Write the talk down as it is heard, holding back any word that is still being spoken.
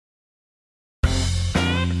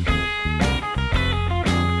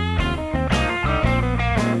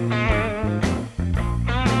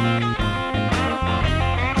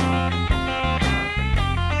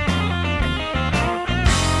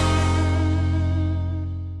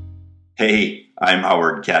Hey, I'm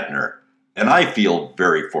Howard Kettner, and I feel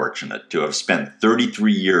very fortunate to have spent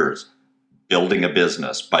 33 years building a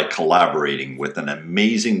business by collaborating with an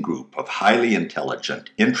amazing group of highly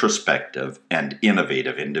intelligent, introspective, and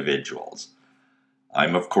innovative individuals.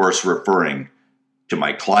 I'm, of course, referring to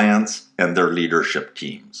my clients and their leadership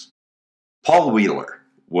teams. Paul Wheeler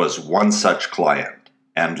was one such client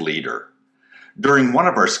and leader. During one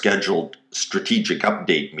of our scheduled strategic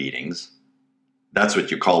update meetings, that's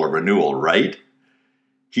what you call a renewal, right?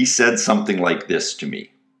 He said something like this to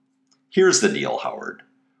me. Here's the deal, Howard.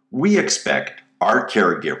 We expect our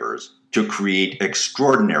caregivers to create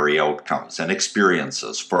extraordinary outcomes and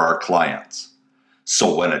experiences for our clients.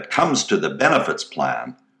 So when it comes to the benefits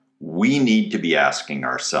plan, we need to be asking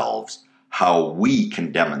ourselves how we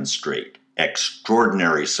can demonstrate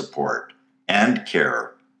extraordinary support and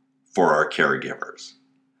care for our caregivers.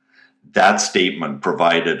 That statement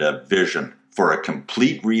provided a vision for a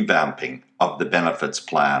complete revamping of the benefits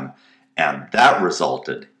plan, and that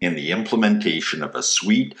resulted in the implementation of a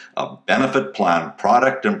suite of benefit plan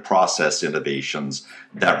product and process innovations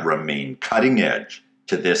that remain cutting edge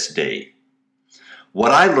to this day.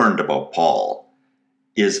 What I learned about Paul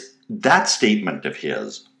is that statement of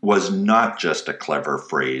his was not just a clever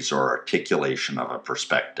phrase or articulation of a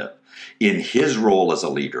perspective. In his role as a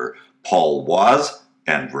leader, Paul was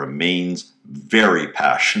and remains very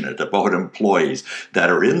passionate about employees that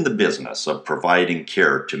are in the business of providing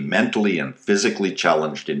care to mentally and physically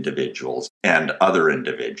challenged individuals and other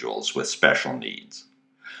individuals with special needs.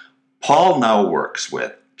 Paul now works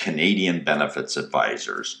with Canadian benefits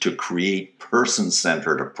advisors to create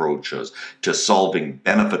person-centered approaches to solving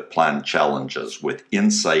benefit plan challenges with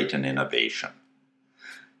insight and innovation.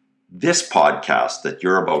 This podcast that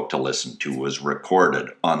you're about to listen to was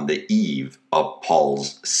recorded on the eve of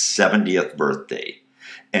Paul's 70th birthday.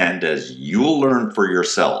 And as you'll learn for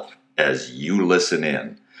yourself as you listen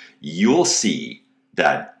in, you'll see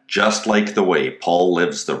that just like the way Paul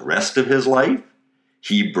lives the rest of his life,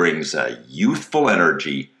 he brings a youthful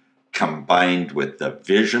energy combined with the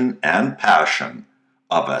vision and passion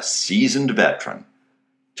of a seasoned veteran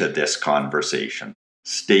to this conversation.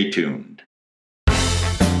 Stay tuned.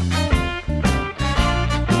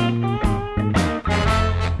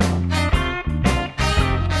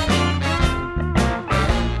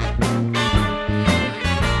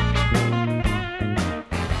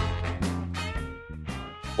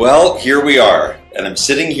 Well, here we are, and I'm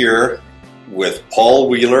sitting here with Paul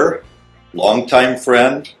Wheeler, longtime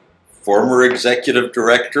friend, former executive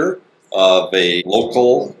director of a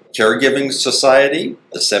local caregiving society,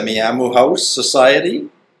 the Semiahmoo House Society.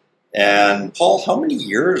 And Paul, how many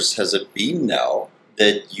years has it been now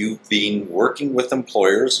that you've been working with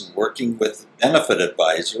employers and working with benefit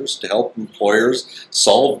advisors to help employers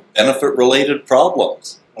solve benefit-related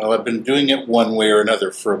problems? Well, I've been doing it one way or another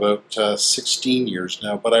for about 16 years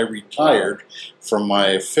now, but I retired from my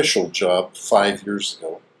official job 5 years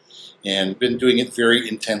ago and been doing it very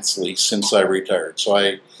intensely since I retired. So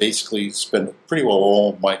I basically spend pretty well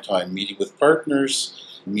all my time meeting with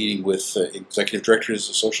partners, meeting with executive directors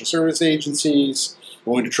of social service agencies,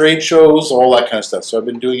 going to trade shows, all that kind of stuff. So I've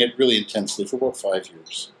been doing it really intensely for about 5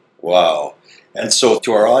 years. Wow. And so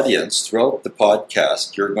to our audience, throughout the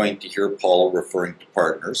podcast, you're going to hear Paul referring to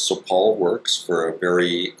partners. So Paul works for a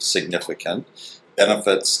very significant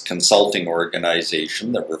benefits consulting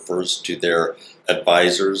organization that refers to their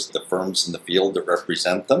advisors, the firms in the field that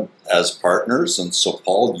represent them, as partners. And so,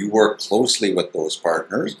 Paul, you work closely with those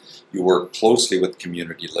partners. You work closely with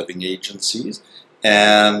community living agencies.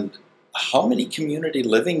 And how many community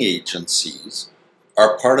living agencies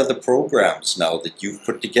are part of the programs now that you've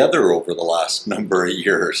put together over the last number of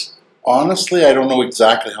years? Honestly, I don't know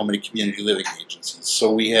exactly how many community living agencies. So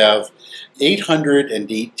we have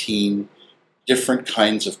 818 different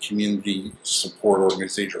kinds of community support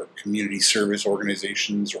organizations or community service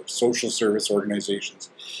organizations or social service organizations.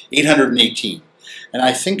 818. And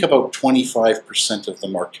I think about 25% of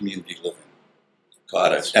them are community living.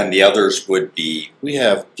 Got it. And the others would be? We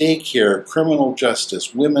have daycare, criminal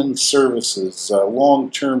justice, women's services,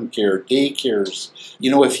 long-term care, daycares. You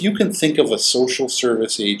know, if you can think of a social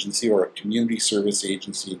service agency or a community service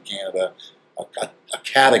agency in Canada, a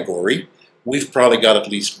category, we've probably got at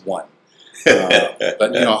least one.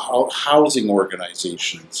 But, you know, housing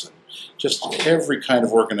organizations, and just every kind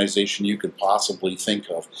of organization you could possibly think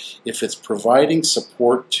of. If it's providing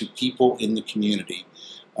support to people in the community,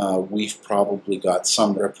 we've probably got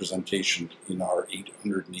some representation in our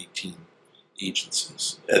 818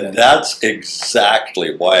 agencies. And that's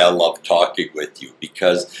exactly why I love talking with you,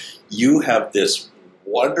 because you have this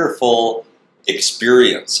wonderful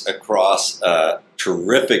experience across a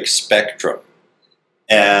terrific spectrum.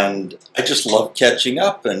 And I just love catching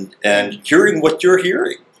up and hearing what you're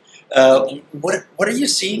hearing. What are you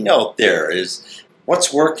seeing out there?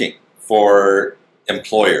 What's working for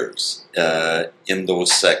employers in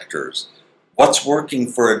those sectors? What's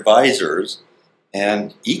working for advisors?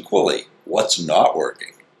 And equally, what's not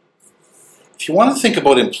working? If you want to think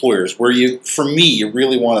about employers, for me, you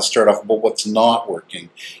really want to start off about what's not working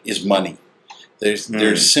is money.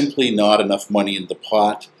 There's simply not enough money in the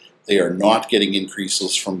pot. They are not getting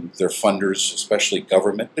increases from their funders, especially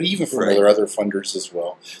government, but even from their other funders as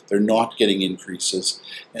well. They're not getting increases.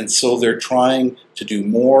 And so they're trying to do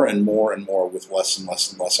more and more and more with less and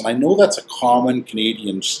less and less. And I know that's a common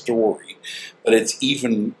Canadian story, but it's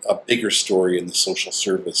even a bigger story in the social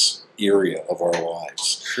service area of our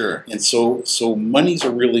lives. Sure. And so money's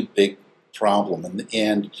a really big problem.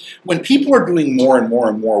 And when people are doing more and more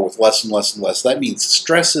and more with less and less and less, that means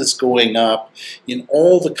stress is going up in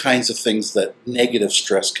all the kinds of things that negative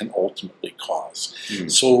stress can ultimately cause.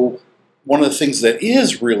 So one of the things that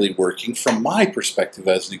is really working, from my perspective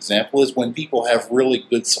as an example, is when people have really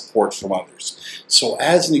good support from others. So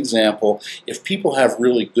as an example, if people have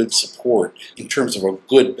really good support in terms of a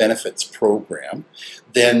good benefits program,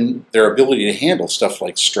 then their ability to handle stuff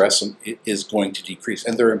like stress is going to decrease,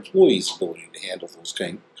 and their employees' ability to handle those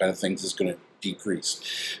kind of things is going to decrease.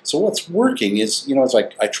 So what's working is, it's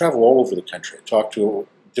like I travel all over the country. I talk to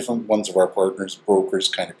different ones of our partners, brokers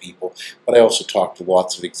kind of people, but I also talk to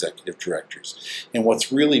lots of executive directors. And what's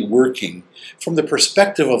really working from the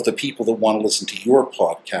perspective of the people that want to listen to your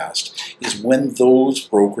podcast is when those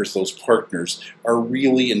brokers, those partners, are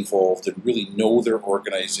really involved and really know their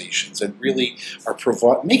organizations and really are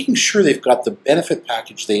making sure they've got the benefit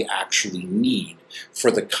package they actually need for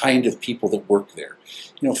the kind of people that work there.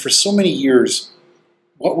 For so many years,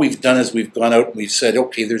 what we've done is we've gone out and we've said,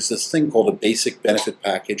 okay, there's this thing called a basic benefit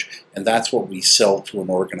package, and that's what we sell to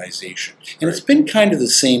an organization. And it's been kind of the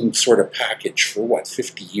same sort of package for,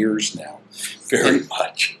 50 years now. Very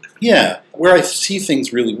much. Yeah. Where I see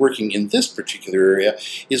things really working in this particular area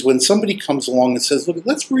is when somebody comes along and says, look,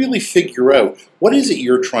 let's really figure out what is it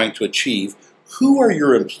you're trying to achieve. Who are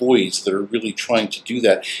your employees that are really trying to do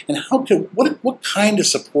that, and what kind of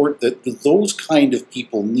support that those kind of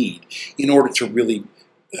people need in order to really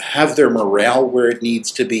have their morale where it needs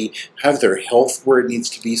to be, have their health where it needs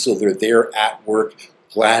to be, so they're there at work,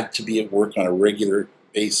 glad to be at work on a regular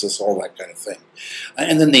basis, all that kind of thing.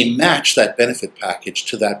 And then they match that benefit package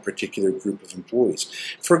to that particular group of employees.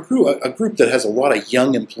 For a group that has a lot of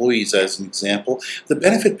young employees, as an example, the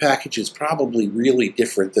benefit package is probably really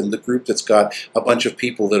different than the group that's got a bunch of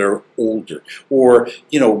people that are older. Or,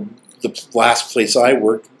 the last place I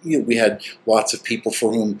worked, we had lots of people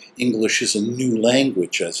for whom English is a new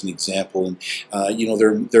language, as an example,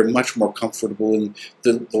 and they're much more comfortable in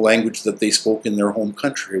the language that they spoke in their home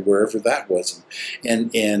country, wherever that was,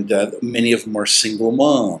 and many of them are single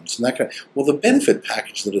moms and that kind of. Well, the benefit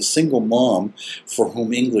package that a single mom for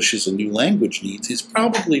whom English is a new language needs is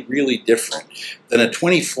probably really different than a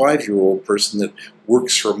 25-year-old person that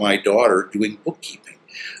works for my daughter doing bookkeeping.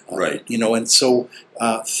 Right. And so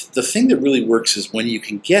the thing that really works is when you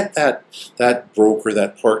can get that broker,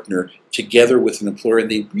 that partner, together with an employer,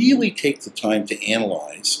 and they really take the time to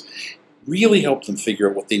analyze, really help them figure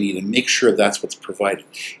out what they need and make sure that's what's provided.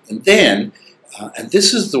 And then, and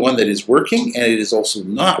this is the one that is working, and it is also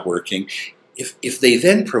not working, if they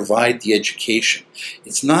then provide the education,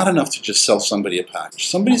 it's not enough to just sell somebody a package.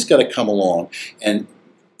 Somebody's got to come along and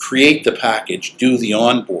create the package, do the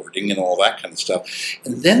onboarding and all that kind of stuff.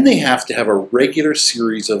 And then they have to have a regular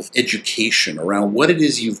series of education around what it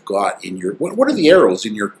is you've got in your, what are the arrows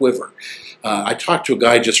in your quiver? I talked to a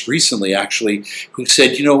guy just recently, actually, who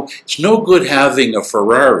said, it's no good having a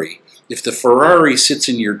Ferrari if the Ferrari sits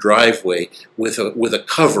in your driveway with a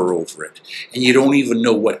cover over it, and you don't even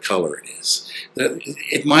know what color it is.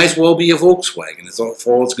 It might as well be a Volkswagen.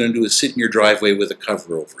 All it's going to do is sit in your driveway with a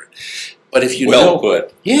cover over it. But if you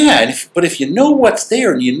but if you know what's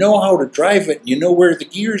there and you know how to drive it and you know where the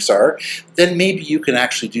gears are, then maybe you can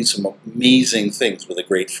actually do some amazing things with a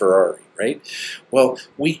great Ferrari, right? Well,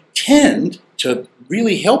 we tend to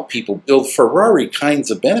really help people build Ferrari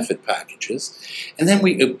kinds of benefit packages, and then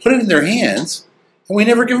we put it in their hands, and we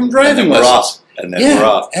never give them driving lessons. And then we're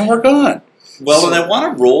off. And we're gone. Well, and I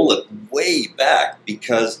want to roll it way back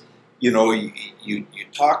because you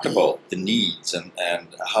talked about the needs and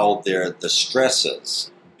how the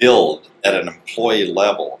stresses build at an employee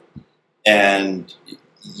level. And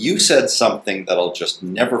you said something that I'll just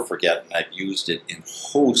never forget, and I've used it in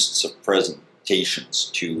hosts of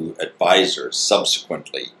presentations to advisors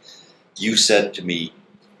subsequently. you said to me,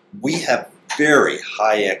 we have very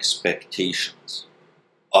high expectations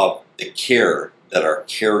of the care that our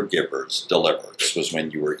caregivers deliver. This was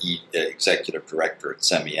when you were executive director at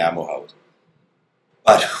Semiahmoo House.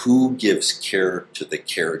 But who gives care to the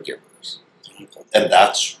caregivers? And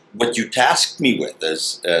that's what you tasked me with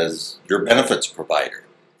as your benefits provider.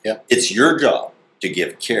 Yeah. It's your job to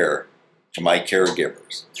give care to my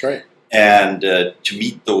caregivers. That's right. And to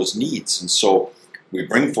meet those needs. And so we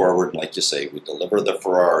bring forward, like you say, we deliver the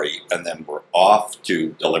Ferrari, and then we're off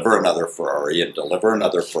to deliver another Ferrari and deliver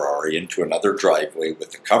another Ferrari into another driveway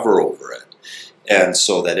with the cover over it. And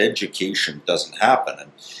so that education doesn't happen.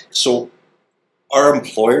 And so are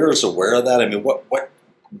employers aware of that? I mean,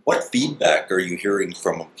 what feedback are you hearing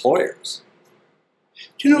from employers?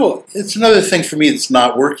 It's another thing for me that's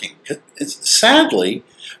not working. Sadly,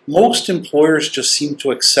 most employers just seem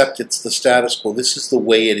to accept it's the status quo. This is the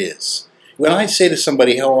way it is. When I say to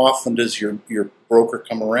somebody, how often does your broker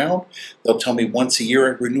come around? They'll tell me once a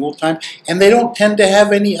year at renewal time, and they don't tend to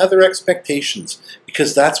have any other expectations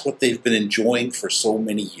because that's what they've been enjoying for so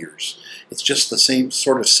many years. It's just the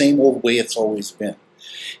same old way it's always been.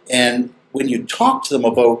 And when you talk to them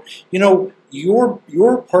about,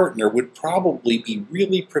 your partner would probably be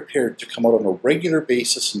really prepared to come out on a regular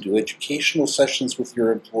basis and do educational sessions with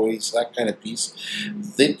your employees, that kind of piece,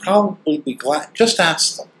 they'd probably be glad. Just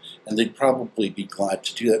ask them, and they'd probably be glad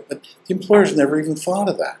to do that. But the employers never even thought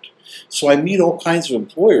of that. So I meet all kinds of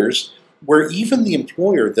employers where even the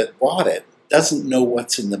employer that bought it doesn't know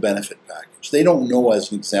what's in the benefit package. They don't know,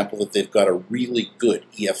 as an example, that they've got a really good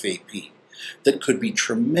EFAP that could be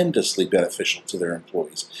tremendously beneficial to their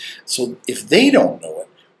employees. So if they don't know it,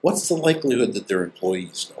 what's the likelihood that their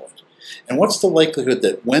employees know it? And what's the likelihood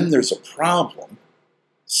that when there's a problem,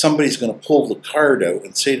 somebody's going to pull the card out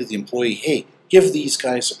and say to the employee, hey, give these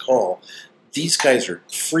guys a call. These guys are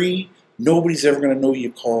free. Nobody's ever going to know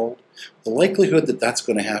you called. The likelihood that that's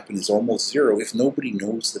going to happen is almost zero if nobody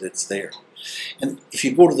knows that it's there. And if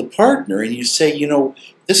you go to the partner and you say,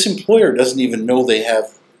 this employer doesn't even know they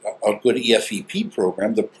have a good EFEP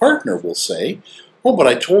program, the partner will say, oh, but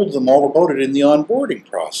I told them all about it in the onboarding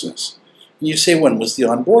process. And you say, when was the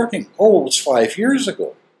onboarding? Oh, it was 5 years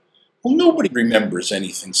ago. Well, nobody remembers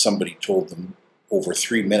anything somebody told them over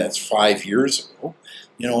 3 minutes 5 years ago.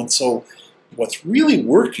 And so what's really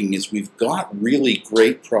working is we've got really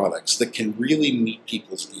great products that can really meet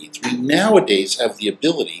people's needs. We nowadays have the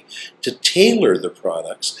ability to tailor the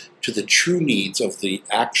products to the true needs of the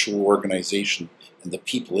actual organization and the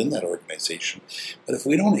people in that organization. But if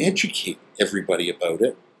we don't educate everybody about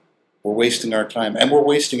it, we're wasting our time and we're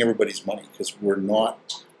wasting everybody's money because we're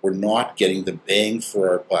not getting the bang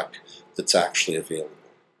for our buck that's actually available.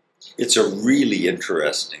 It's a really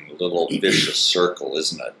interesting little vicious circle,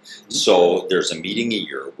 isn't it? So there's a meeting a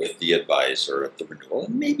year with the advisor at the renewal,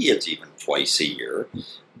 and maybe it's even twice a year,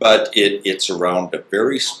 but it's around a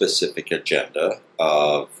very specific agenda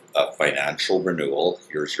of a financial renewal.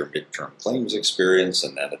 Here's your midterm claims experience,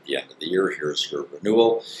 and then at the end of the year, here's your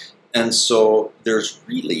renewal. And so there's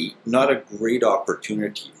really not a great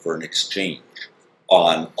opportunity for an exchange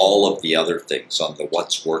on all of the other things, on the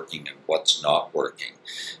what's working and what's not working.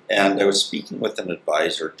 And I was speaking with an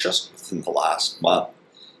advisor just within the last month,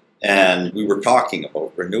 and we were talking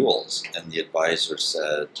about renewals, and the advisor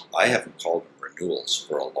said, I haven't called them renewals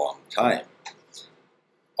for a long time.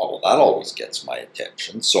 Oh, that always gets my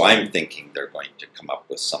attention. So I'm thinking they're going to come up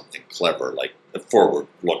with something clever like the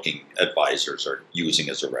forward-looking advisors are using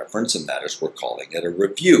as a reference, and that is we're calling it a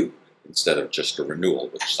review instead of just a renewal,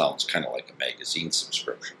 which sounds kind of like a magazine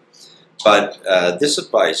subscription. But this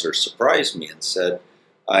advisor surprised me and said,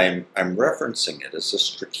 I'm referencing it as a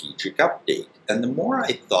strategic update. And the more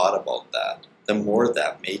I thought about that, the more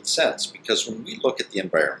that made sense. Because when we look at the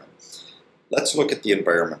environment, let's look at the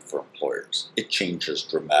environment for employers. It changes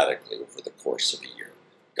dramatically over the course of a year.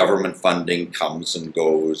 Government funding comes and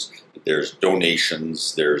goes. There's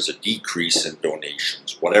donations. There's a decrease in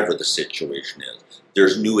donations, whatever the situation is.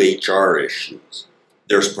 There's new HR issues.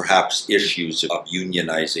 There's perhaps issues of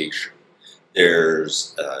unionization.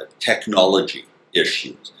 There's technology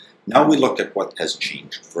issues. Now we look at what has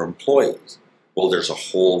changed for employees. Well, there's a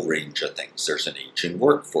whole range of things. There's an aging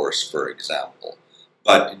workforce, for example.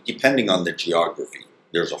 But depending on the geography,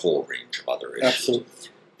 there's a whole range of other issues. Absolutely.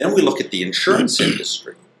 Then we look at the insurance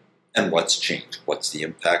industry and what's changed. What's the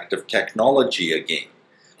impact of technology again?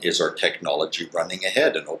 Is our technology running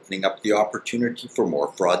ahead and opening up the opportunity for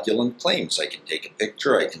more fraudulent claims? I can take a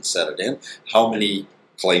picture, I can set it in. How many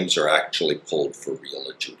claims are actually pulled for real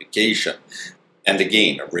adjudication? And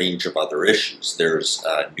again, a range of other issues. There's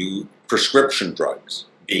new prescription drugs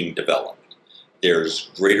being developed. There's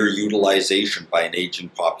greater utilization by an aging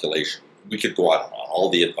population. We could go on and on. All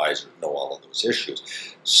the advisors know all of those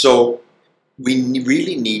issues. So we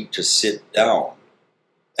really need to sit down.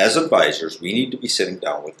 As advisors, we need to be sitting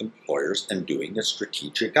down with employers and doing a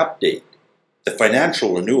strategic update. The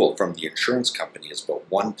financial renewal from the insurance company is but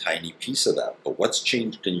one tiny piece of that. But what's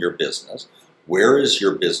changed in your business? Where is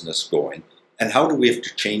your business going? And how do we have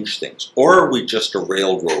to change things? Or are we just a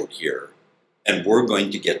railroad here and we're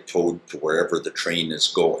going to get towed to wherever the train is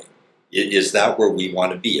going? Is that where we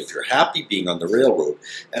want to be? If you're happy being on the railroad.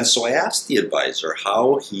 And so I asked the advisor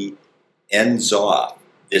how he ends off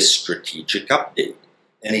this strategic update.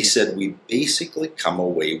 And he said, we basically come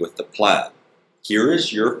away with the plan. Here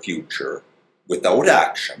is your future without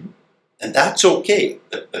action. And that's okay.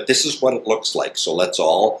 But this is what it looks like. So let's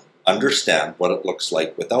all understand what it looks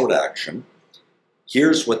like without action.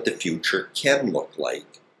 Here's what the future can look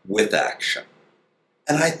like with action.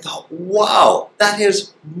 And I thought, wow, that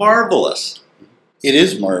is marvelous. It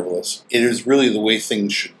is marvelous. It is really the way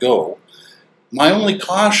things should go. My only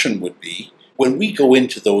caution would be when we go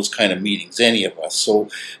into those kind of meetings, any of us. So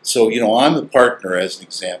I'm a partner, as an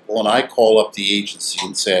example, and I call up the agency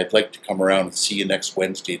and say, I'd like to come around and see you next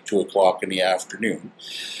Wednesday at 2 o'clock in the afternoon.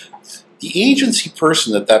 The agency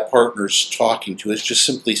person that partner's talking to is just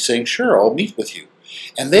simply saying, sure, I'll meet with you.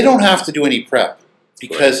 And they don't have to do any prep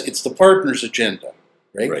because It's the partner's agenda.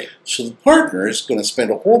 Right? So the partner is going to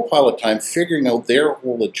spend a whole pile of time figuring out their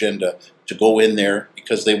whole agenda to go in there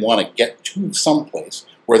because they want to get to someplace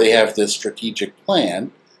where they have this strategic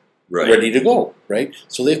plan ready to go, right?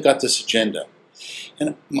 So they've got this agenda.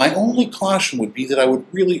 And my only caution would be that I would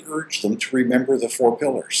really urge them to remember the 4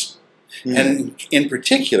 pillars. Mm-hmm. And in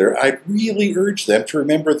particular, I'd really urge them to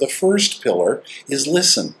remember the first pillar is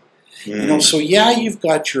listen. So you've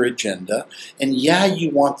got your agenda, and you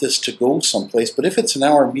want this to go someplace, but if it's an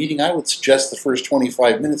hour meeting, I would suggest the first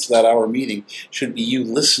 25 minutes of that hour meeting should be you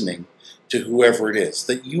listening to whoever it is,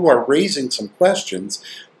 that you are raising some questions,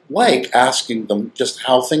 like asking them just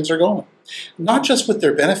how things are going, not just with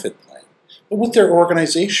their benefit plan, but with their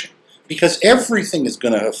organization, because everything is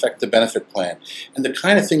going to affect the benefit plan, and the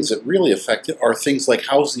kind of things that really affect it are things like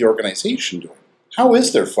how's the organization doing? How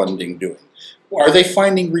is their funding doing? Are they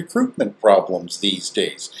finding recruitment problems these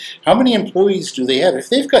days? How many employees do they have? If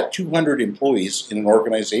they've got 200 employees in an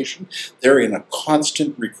organization, they're in a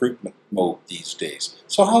constant recruitment mode these days.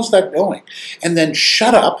 So how's that going? And then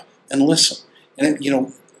shut up and listen. And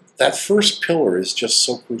that first pillar is just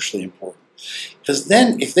so crucially important. Because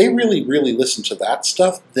then if they really, really listen to that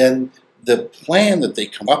stuff, then the plan that they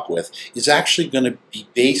come up with is actually going to be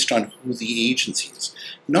based on who the agency is.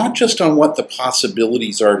 Not just on what the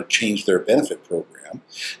possibilities are to change their benefit program,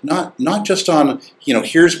 not just on,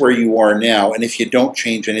 here's where you are now, and if you don't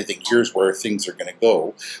change anything, here's where things are going to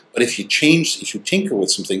go. But if you tinker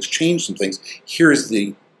with some things, change some things, here's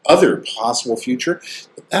the other possible future.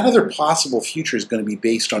 But that other possible future is going to be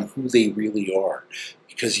based on who they really are,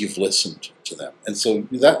 because you've listened to them. And so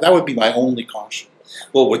that would be my only caution.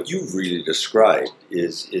 Well, what you've really described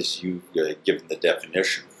is you've given the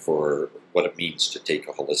definition for what it means to take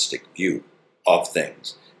a holistic view of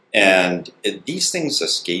things. And these things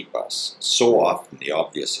escape us. So often the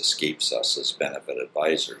obvious escapes us as benefit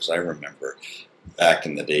advisors. I remember back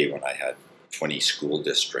in the day when I had 20 school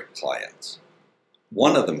district clients.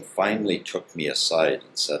 One of them finally took me aside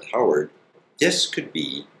and said, Howard, this could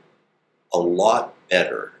be a lot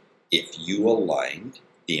better if you aligned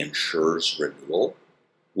the insurer's renewal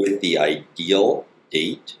with the ideal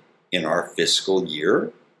date in our fiscal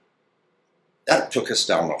year. That took us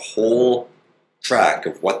down a whole track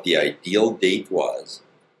of what the ideal date was,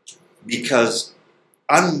 because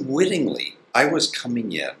unwittingly I was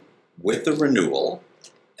coming in with the renewal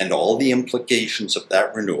and all the implications of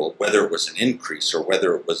that renewal, whether it was an increase or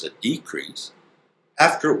whether it was a decrease,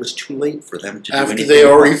 after it was too late for them to do anything. After they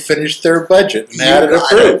already finished their budget and had it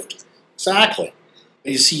approved. Exactly.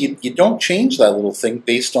 You see, you don't change that little thing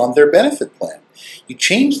based on their benefit plan. You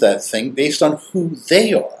change that thing based on who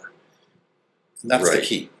they are. And that's the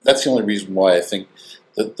key. That's the only reason why I think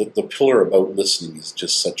the pillar about listening is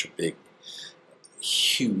just such a big,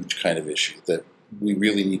 huge kind of issue that we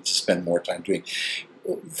really need to spend more time doing.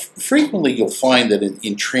 Frequently, you'll find that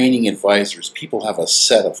in training advisors, people have a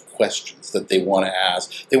set of questions that they want to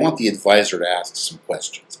ask. They want the advisor to ask some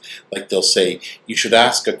questions. Like they'll say, you should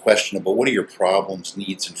ask a question about what are your problems,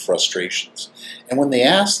 needs, and frustrations. And when they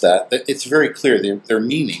ask that, it's very clear they're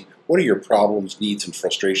meaning, what are your problems, needs, and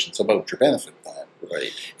frustrations about your benefit plan?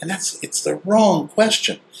 Right. And it's the wrong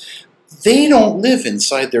question. They don't live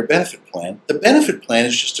inside their benefit plan. The benefit plan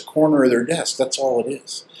is just a corner of their desk. That's all it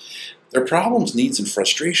is. Their problems, needs, and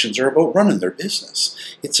frustrations are about running their business.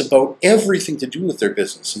 It's about everything to do with their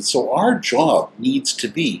business. And so our job needs to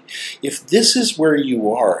be, if this is where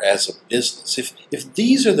you are as a business, if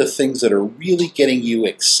these are the things that are really getting you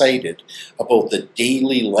excited about the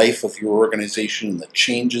daily life of your organization and the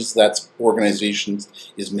changes that organization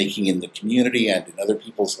is making in the community and in other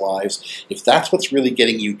people's lives, if that's what's really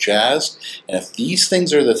getting you jazzed, and if these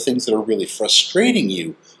things are the things that are really frustrating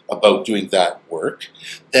you about doing that work,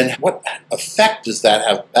 then what effect does that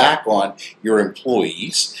have back on your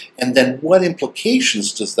employees? And then what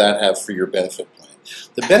implications does that have for your benefit plan?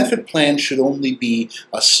 The benefit plan should only be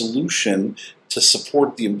a solution to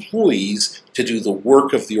support the employees to do the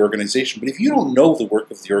work of the organization. But if you don't know the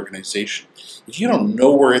work of the organization, if you don't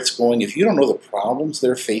know where it's going, if you don't know the problems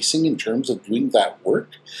they're facing in terms of doing that work,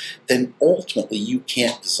 then ultimately you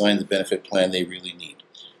can't design the benefit plan they really need.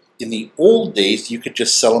 In the old days, you could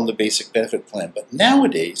just sell them the basic benefit plan, but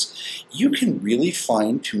nowadays, you can really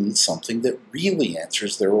fine-tune something that really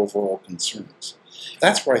answers their overall concerns.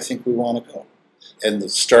 That's where I think we want to go. And the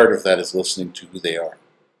start of that is listening to who they are.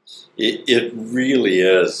 It really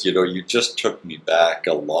is. You just took me back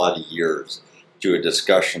a lot of years to a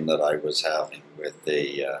discussion that I was having with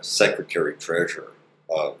a secretary-treasurer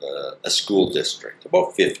of a school district,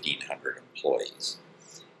 about 1,500 employees.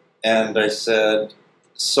 And I said,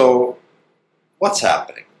 so, what's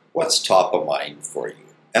happening? What's top of mind for you?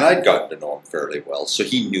 And I'd gotten to know him fairly well, so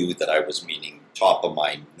he knew that I was meaning top of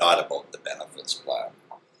mind, not about the benefits plan.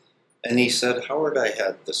 And he said, Howard, I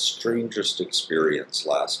had the strangest experience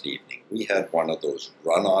last evening. We had one of those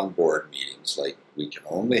run-on-board meetings like we can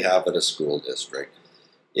only have at a school district.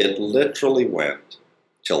 It literally went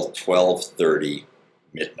till 12:30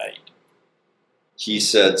 midnight. He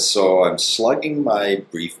said, so I'm slugging my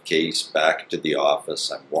briefcase back to the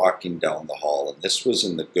office. I'm walking down the hall, and this was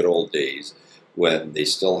in the good old days when they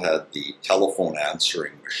still had the telephone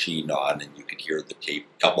answering machine on, and you could hear the tape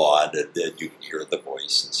come on, and then you could hear the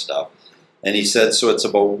voice and stuff. And he said, so it's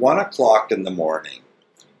about 1 o'clock in the morning,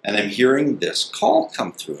 and I'm hearing this call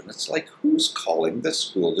come through, and it's like, who's calling the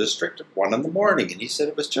school district at 1 in the morning? And he said,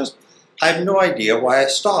 it was just, I have no idea why I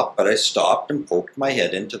stopped, but I stopped and poked my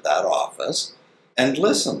head into that office and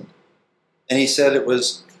listened. And he said it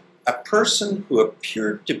was a person who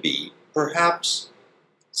appeared to be perhaps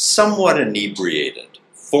somewhat inebriated,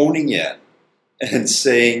 phoning in and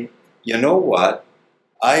saying, you know what,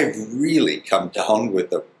 I've really come down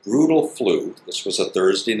with a brutal flu. This was a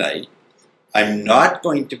Thursday night. I'm not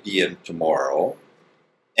going to be in tomorrow,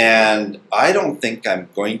 and I don't think I'm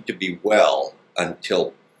going to be well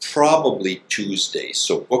until probably Tuesday,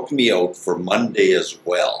 so book me out for Monday as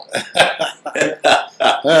well.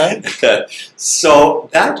 So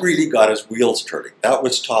that really got his wheels turning. That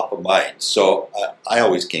was top of mind. So I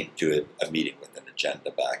always came to a meeting with an agenda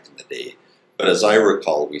back in the day. But as I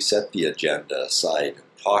recall, we set the agenda aside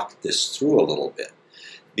and talked this through a little bit.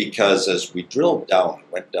 Because as we drilled down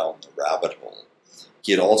and went down the rabbit hole,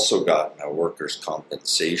 he had also gotten a workers'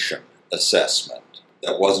 compensation assessment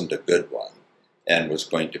that wasn't a good one, and was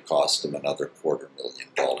going to cost them another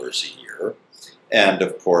 $250,000 a year. And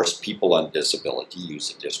of course, people on disability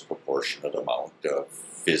use a disproportionate amount of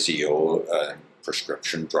physio,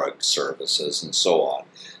 prescription drug services, and so on.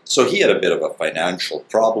 So he had a bit of a financial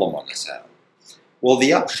problem on his hands. Well,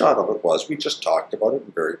 the upshot of it was we just talked about it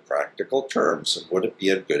in very practical terms. And would it be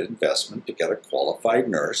a good investment to get a qualified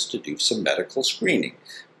nurse to do some medical screening?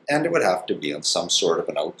 And it would have to be on some sort of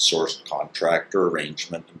an outsourced contractor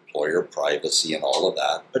arrangement, employer privacy and all of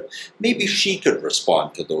that. But maybe she could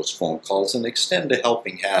respond to those phone calls and extend a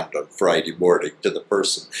helping hand on Friday morning to the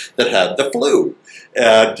person that had the flu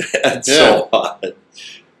and so on.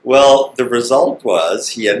 Well, the result was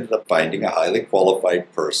he ended up finding a highly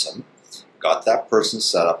qualified person, got that person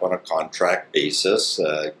set up on a contract basis,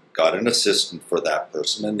 got an assistant for that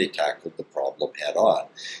person, and they tackled the problem head on.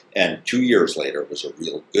 And 2 years later, it was a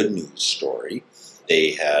real good news story.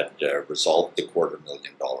 They had resolved the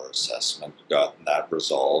 $250,000 assessment, gotten that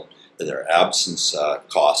resolved. Their absence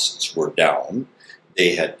costs were down.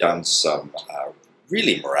 They had done some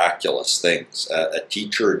really miraculous things. A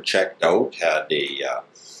teacher had checked out, had a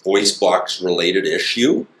voice box related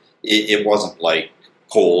issue. It wasn't like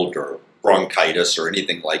cold or bronchitis or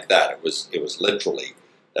anything like that. It was literally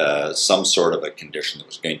some sort of a condition that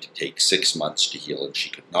was going to take 6 months to heal, and she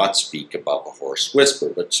could not speak above a hoarse whisper.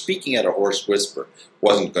 But speaking at a hoarse whisper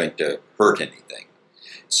wasn't going to hurt anything.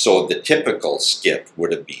 So the typical skip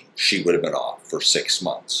would have been she would have been off for 6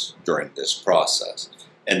 months during this process.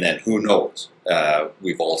 And then who knows?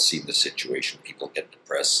 We've all seen the situation. People get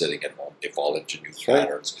depressed sitting at home. They fall into new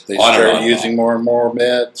patterns. They start using more and more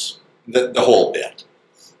meds. The whole bit.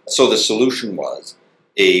 So the solution was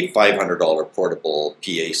a $500 portable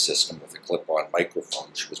PA system with a clip-on microphone.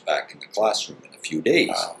 She was back in the classroom in a few days.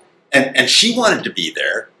 Wow. And she wanted to be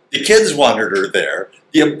there. The kids wanted her there.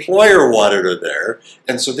 The employer wanted her there.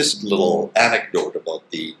 And so this little anecdote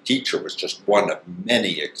about the teacher was just one of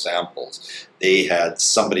many examples. They had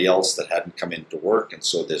somebody else that hadn't come into work, and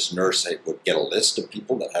so this nurse would get a list of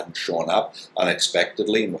people that hadn't shown up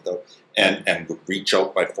unexpectedly and would reach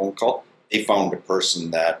out by phone call. They found a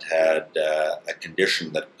person that had a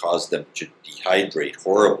condition that caused them to dehydrate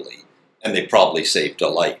horribly, and they probably saved a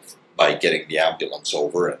life by getting the ambulance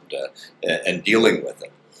over and dealing with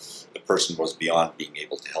it. The person was beyond being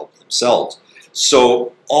able to help themselves.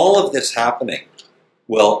 So all of this happening,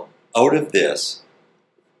 well, out of this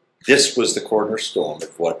was the cornerstone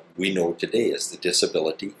of what we know today as the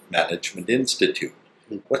Disability Management Institute.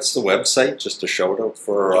 What's the website? Just a shout out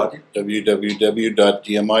for our audience. www.dmi.ca,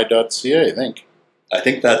 I think. I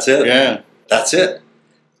think that's it. Yeah. That's it.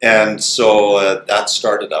 And so that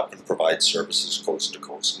started up and provides services coast to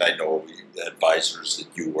coast. And I know the advisors that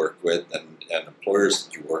you work with and employers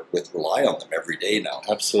that you work with rely on them every day now.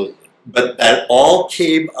 Absolutely. But that all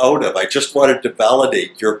came out of, I just wanted to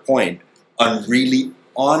validate your point on really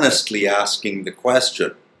honestly asking the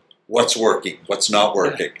question, what's working, what's not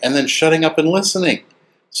working? And then shutting up and listening.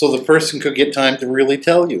 So the person could get time to really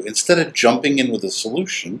tell you. Instead of jumping in with a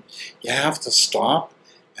solution, you have to stop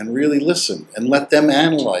and really listen and let them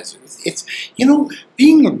analyze it. It's,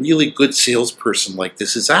 being a really good salesperson like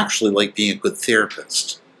this is actually like being a good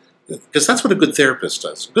therapist. Because that's what a good therapist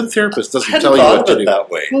does. A good therapist doesn't tell you what to do. That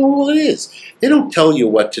way. Well, it is. They don't tell you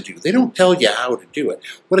what to do. They don't tell you how to do it.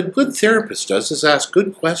 What a good therapist does is ask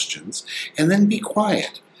good questions and then be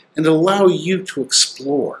quiet and allow you to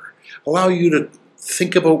explore, allow you to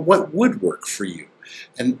think about what would work for you,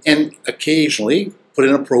 and occasionally put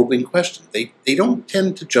in a probing question. They don't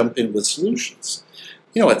tend to jump in with solutions.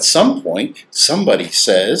 At some point, somebody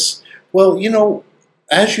says, well,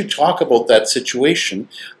 as you talk about that situation,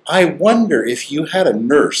 I wonder if you had a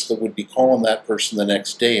nurse that would be calling that person the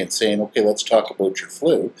next day and saying, okay, let's talk about your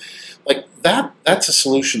flu. Like that's a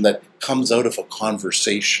solution that comes out of a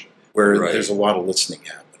conversation where there's a lot of listening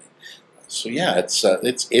happening. So yeah, it's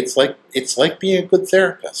like being a good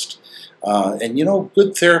therapist. And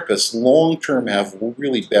good therapists long-term have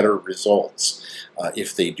really better results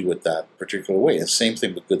if they do it that particular way. And same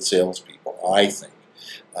thing with good salespeople, I think.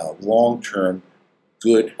 Long-term,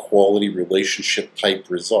 good quality relationship type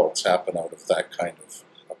results happen out of that kind of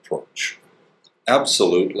approach.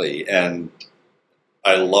 Absolutely. And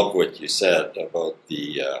I love what you said about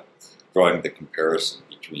the drawing the comparison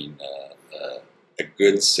between a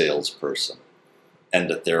good salesperson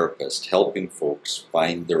and a therapist, helping folks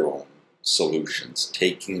find their own solutions,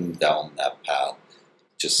 taking them down that path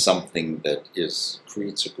to something that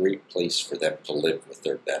creates a great place for them to live with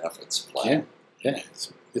their benefits plan. Yeah.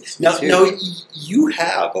 Now, you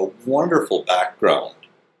have a wonderful background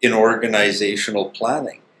in organizational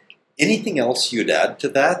planning. Anything else you'd add to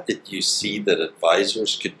that you see that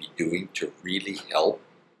advisors could be doing to really help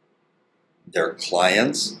their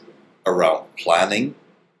clients around planning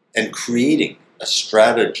and creating a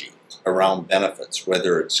strategy around benefits,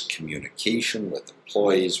 whether it's communication with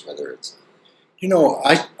employees, whether it's...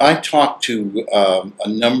 I talk to a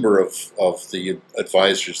number of the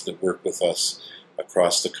advisors that work with us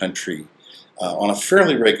across the country on a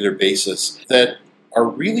fairly regular basis that are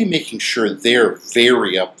really making sure they're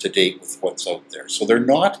very up to date with what's out there. So they're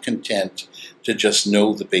not content to just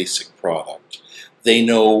know the basic product. They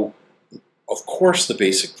know, of course, the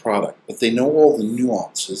basic product, but they know all the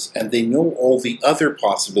nuances and they know all the other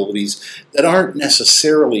possibilities that aren't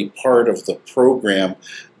necessarily part of the program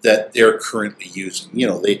that they're currently using.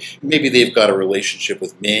 Maybe they've got a relationship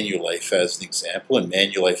with Manulife as an example, and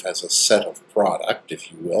Manulife has a set of product,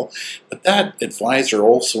 if you will, but that advisor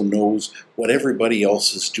also knows what everybody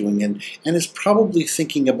else is doing and is probably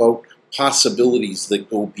thinking about possibilities that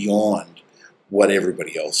go beyond what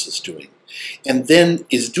everybody else is doing. And then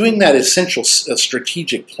is doing that essential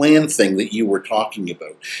strategic plan thing that you were talking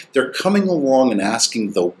about. They're coming along and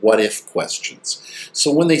asking the what-if questions.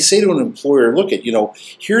 So when they say to an employer, look at,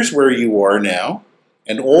 here's where you are now,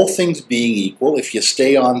 and all things being equal, if you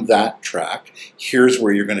stay on that track, here's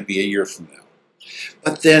where you're going to be a year from now.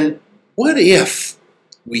 But then, what if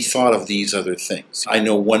we thought of these other things? I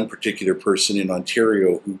know one particular person in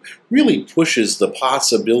Ontario who really pushes the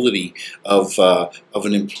possibility of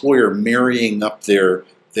an employer marrying up their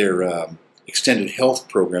extended health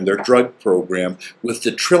program, their drug program, with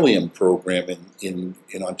the Trillium program in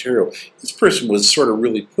Ontario. This person was sort of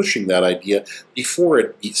really pushing that idea before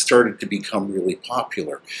it started to become really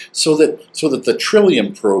popular, so that the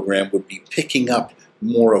Trillium program would be picking up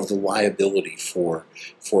more of the liability for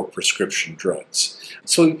prescription drugs.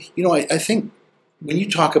 So, I think when you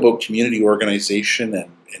talk about community organization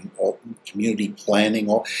and all, community planning,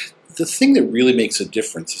 the thing that really makes a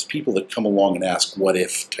difference is people that come along and ask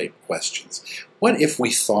what-if type questions. What if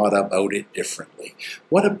we thought about it differently?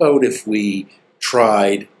 What about if we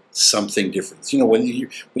tried something different?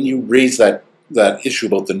 When you raise that issue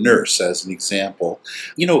about the nurse as an example,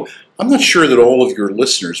 I'm not sure that all of your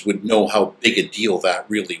listeners would know how big a deal that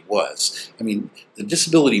really was. I mean, the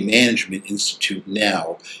Disability Management Institute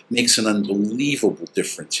now makes an unbelievable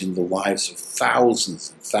difference in the lives of thousands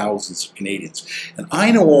and thousands of Canadians. And I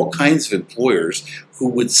know all kinds of employers who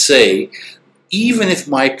would say, even if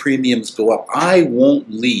my premiums go up, I won't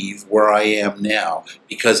leave where I am now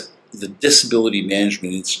because the Disability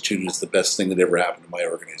Management Institute is the best thing that ever happened to my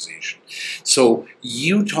organization. So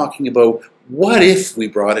you talking about what if we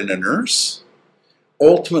brought in a nurse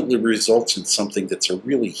ultimately results in something that's a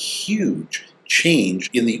really huge change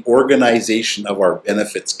in the organization of our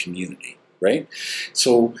benefits community, right?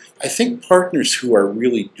 So I think partners who are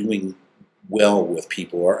really doing well with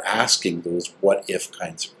people are asking those what-if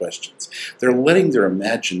kinds of questions. They're letting their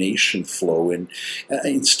imagination flow, and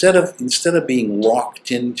instead of being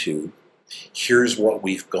locked into, here's what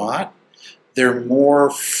we've got, they're more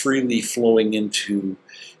freely flowing into,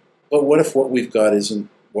 but what if what we've got isn't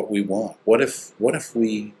what we want? What if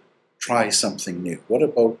we try something new? What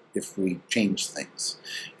about if we change things?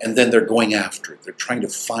 And then they're going after it. They're trying to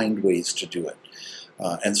find ways to do it,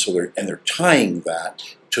 and they're tying that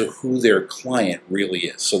to who their client really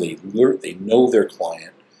is. So they know their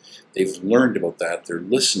client, they've learned about that, they're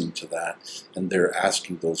listening to that, and they're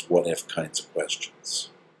asking those what-if kinds of questions.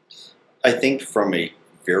 I think from a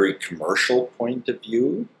very commercial point of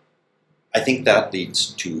view, I think that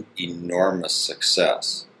leads to enormous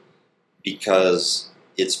success, because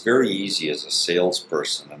it's very easy as a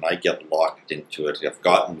salesperson, and I get locked into it. I've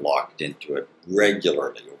gotten locked into it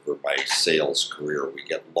regularly over my sales career. We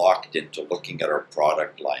get locked into looking at our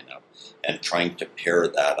product lineup and trying to pair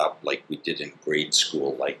that up like we did in grade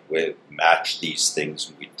school, like we match these things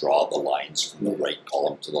and we draw the lines from the right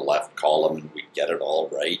column to the left column and we get it all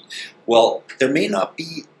right. Well, there may not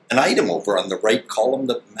be an item over on the right column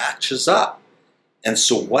that matches up. And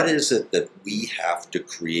so what is it that we have to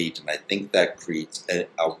create? And I think that creates a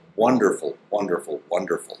wonderful, wonderful,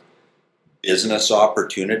 wonderful business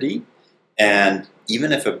opportunity. And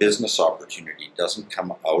even if a business opportunity doesn't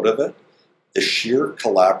come out of it, the sheer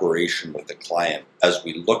collaboration with the client as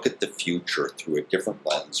we look at the future through a different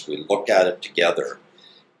lens, we look at it together.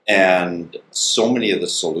 And so many of the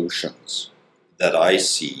solutions that I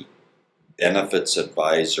see benefits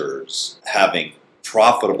advisors having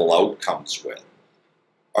profitable outcomes with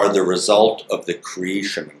are the result of the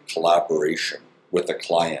creation and collaboration with a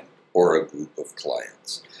client or a group of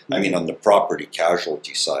clients. I mean, on the property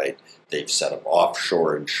casualty side, they've set up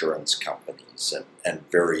offshore insurance companies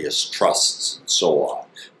and various trusts and so on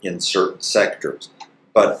in certain sectors.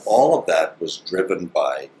 But all of that was driven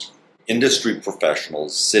by industry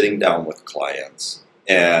professionals sitting down with clients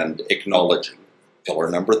and acknowledging, pillar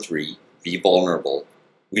number 3, be vulnerable.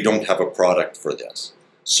 We don't have a product for this.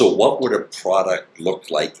 So what would a product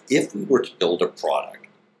look like if we were to build a product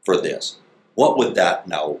for this? What would that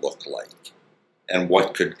now look like? And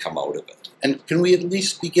what could come out of it? And can we at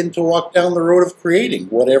least begin to walk down the road of creating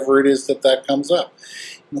whatever it is that comes up?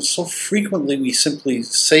 So frequently we simply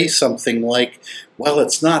say something like, well,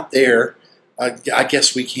 it's not there. I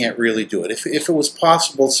guess we can't really do it. If it was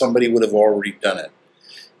possible, somebody would have already done it.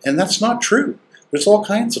 And that's not true. There's all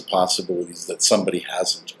kinds of possibilities that somebody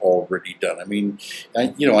hasn't already done. I mean, I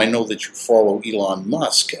know that you follow Elon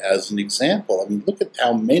Musk as an example. I mean, look at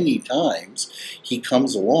how many times he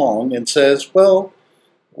comes along and says, well,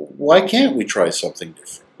 why can't we try something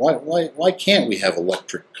different? Why can't we have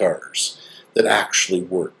electric cars that actually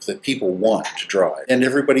work, that people want to drive? And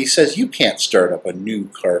everybody says, you can't start up a new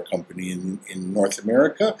car company in North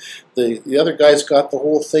America. The other guy's got the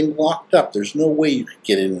whole thing locked up. There's no way you could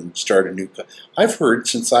get in and start a new car. I've heard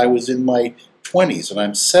since I was in my 20s, and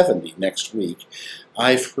I'm 70 next week,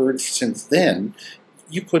 I've heard since then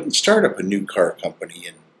you couldn't start up a new car company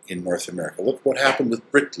in North America. Look what happened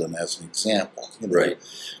with Brittlin as an example. Right.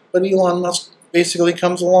 But Elon Musk basically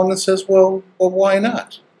comes along and says, well, why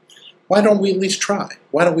not? Why don't we at least try?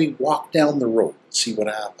 Why don't we walk down the road and see what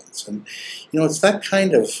happens? And, it's that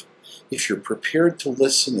kind of if you're prepared to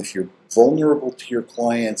listen, if you're vulnerable to your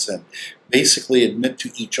clients and basically admit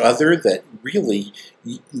to each other that really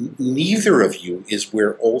neither of you is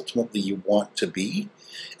where ultimately you want to be,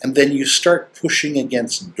 and then you start pushing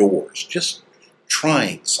against doors, just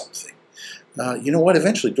trying something. You know what?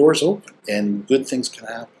 Eventually doors open and good things can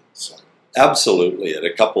happen. So. Absolutely, and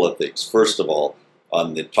a couple of things. First of all,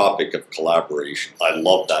 on the topic of collaboration, I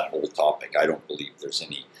love that whole topic. I don't believe there's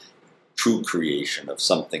any true creation of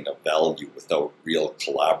something of value without real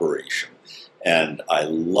collaboration. And I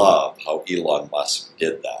love how Elon Musk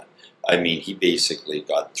did that. I mean, he basically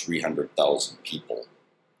got 300,000 people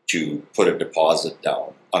to put a deposit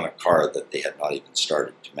down on a car that they had not even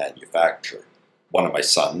started to manufacture. One of my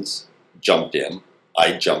sons jumped in.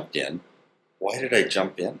 I jumped in. Why did I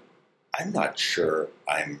jump in? I'm not sure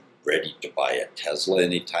I'm ready to buy a Tesla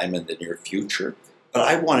anytime in the near future, but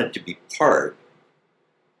I wanted to be part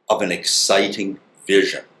of an exciting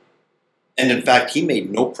vision. And in fact, he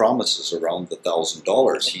made no promises around the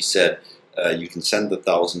 $1,000. He said, you can send the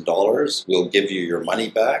 $1,000, we'll give you your money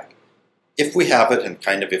back if we have it and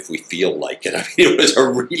kind of if we feel like it. I mean, it was a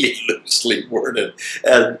really loosely worded.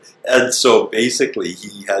 And so basically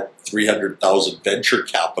he had 300,000 venture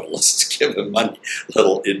capitalists give him money,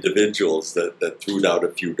 little individuals that threw down a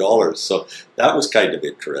few dollars. So that was kind of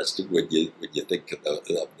interesting when you think of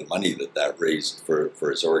the money that raised for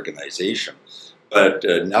his organization. But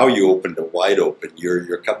now you opened it wide open.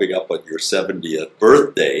 You're coming up on your 70th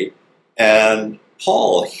birthday. And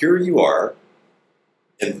Paul, here you are,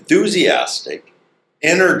 enthusiastic,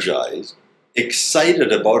 energized,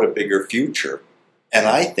 excited about a bigger future. And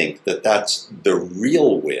I think that that's the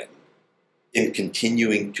real win in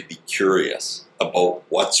continuing to be curious about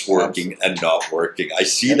what's working and not working. I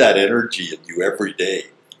see that energy in you every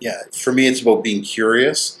day. Yeah, for me it's about being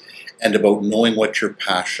curious and about knowing what your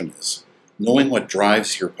passion is, knowing what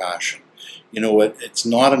drives your passion. You know what? It's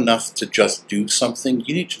not enough to just do something.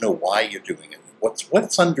 You need to know why you're doing it. What's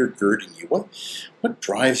undergirding you? What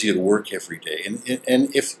drives you to work every day? And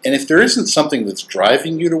if there isn't something that's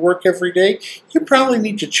driving you to work every day, you probably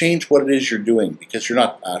need to change what it is you're doing because you're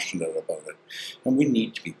not passionate about it. And we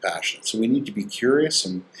need to be passionate. So we need to be curious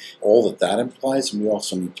and all that implies, and we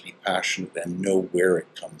also need to be passionate and know where it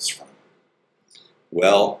comes from.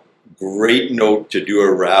 Well, great note to do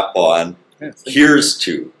a wrap on. Yeah, Here's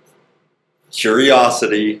to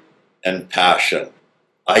curiosity and passion.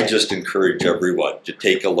 I just encourage everyone to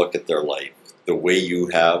take a look at their life the way you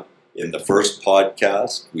have. In the first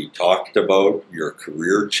podcast, we talked about your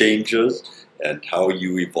career changes and how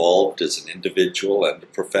you evolved as an individual and a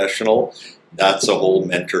professional. That's a whole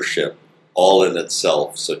mentorship all in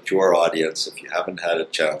itself. So to our audience, if you haven't had a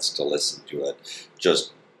chance to listen to it,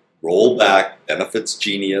 just roll back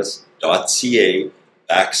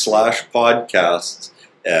benefitsgenius.ca/podcasts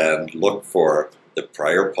and look for the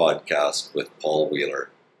prior podcast with Paul Wheeler.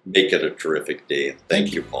 Make it a terrific day.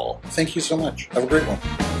 Thank you, Paul. Thank you so much. Have a great one.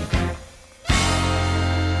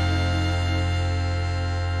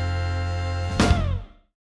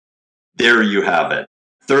 There you have it.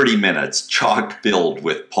 30 minutes chock filled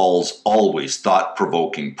with Paul's always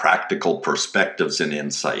thought-provoking practical perspectives and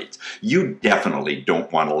insights. You definitely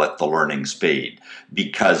don't want to let the learnings fade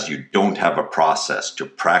because you don't have a process to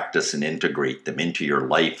practice and integrate them into your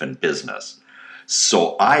life and business.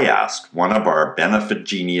 So I asked one of our Benefit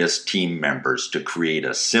Genius team members to create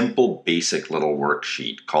a simple, basic little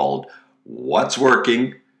worksheet called What's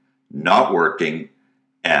Working, Not Working,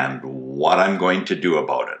 and What I'm Going to Do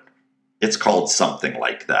About It. It's called something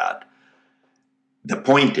like that. The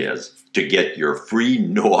point is to get your free,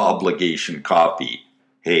 no-obligation copy.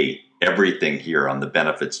 Hey, everything here on the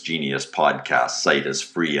Benefits Genius podcast site is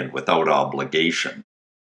free and without obligation.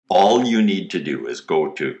 All you need to do is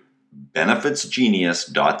go to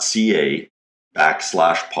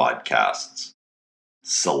benefitsgenius.ca/podcasts.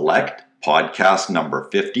 Select podcast number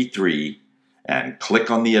 53 and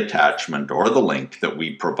click on the attachment or the link that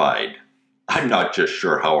we provide. I'm not just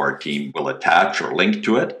sure how our team will attach or link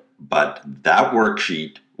to it, but that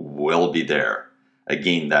worksheet will be there.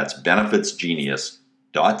 Again, that's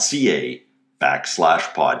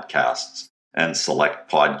benefitsgenius.ca/podcasts and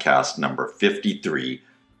select podcast number 53.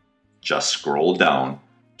 Just scroll down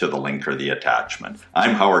to the link or the attachment.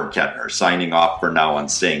 I'm Howard Kettner, signing off for now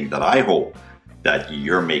and saying that I hope that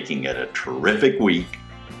you're making it a terrific week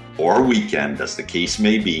or weekend, as the case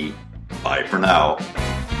may be. Bye for now.